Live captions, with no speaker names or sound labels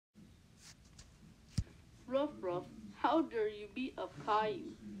Ruff, how dare you beat up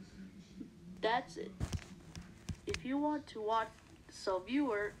Caillou? That's it. If you want to watch,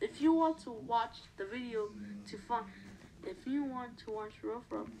 if you want to watch the video to find, if you want to watch Ruff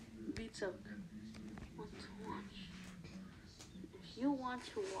beats up, if you want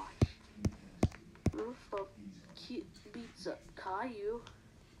to watch Ruff beats up Caillou,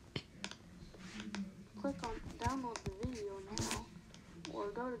 click on download the video now,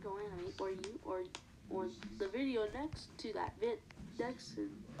 or go to GoAnimate, or the video next to that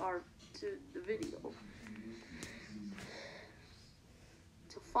to the video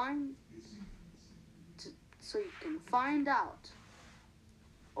so you can find out.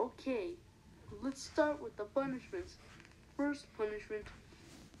 Okay, let's start with the punishments. First punishment,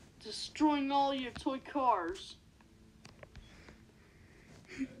 destroying all your toy cars.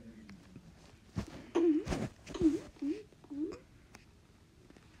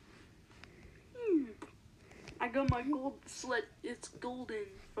 I got my gold sled. It's golden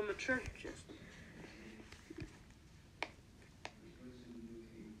from a treasure chest.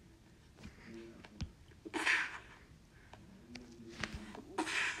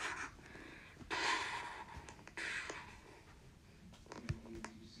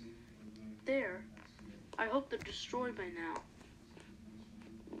 There. I hope they're destroyed by now.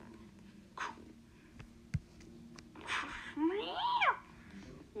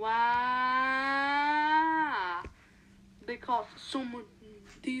 Wow! They cost so much.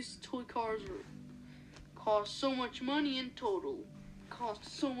 These toy cars cost so much money in total.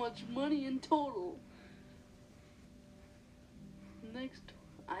 Next,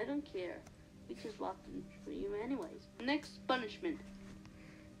 I don't care. We just bought them for you anyways. Next punishment.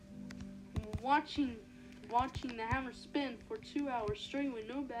 Watching the hammer spin for 2 hours straight with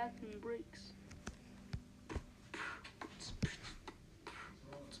no bathroom breaks.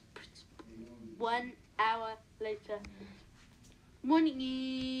 1 hour later. 1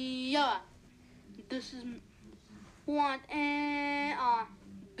 year. This is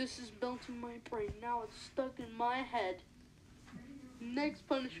built in my brain. Now it's stuck in my head. Next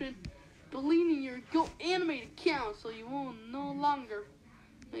punishment, deleting your GoAnimate account so you will no longer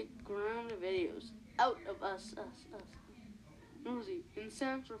make grounded videos. Out of us. Rosie, in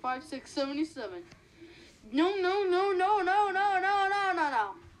Sam's for 5677. No.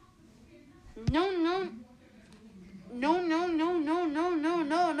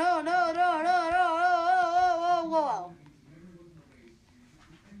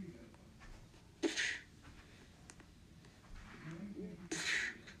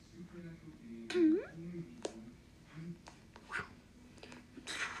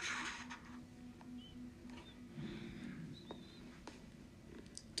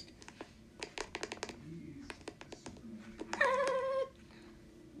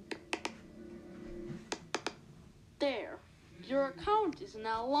 There, your account is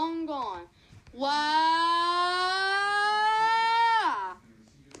now long gone. Wow!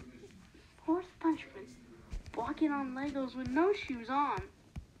 Fourth punishment, walking on Legos with no shoes on.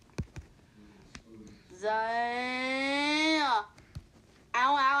 Ow.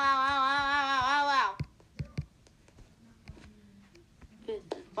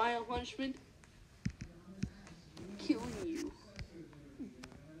 Fifth and final punishment, killing you.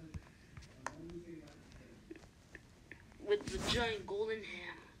 With the giant golden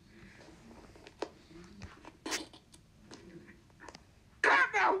hammer.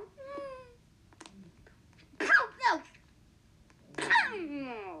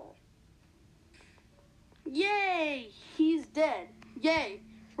 No. Yay! He's dead. Yay!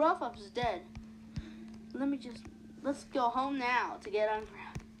 Ruff's dead. Let's go home now to get on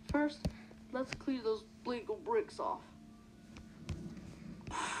ground. First, let's clear those Lego bricks off.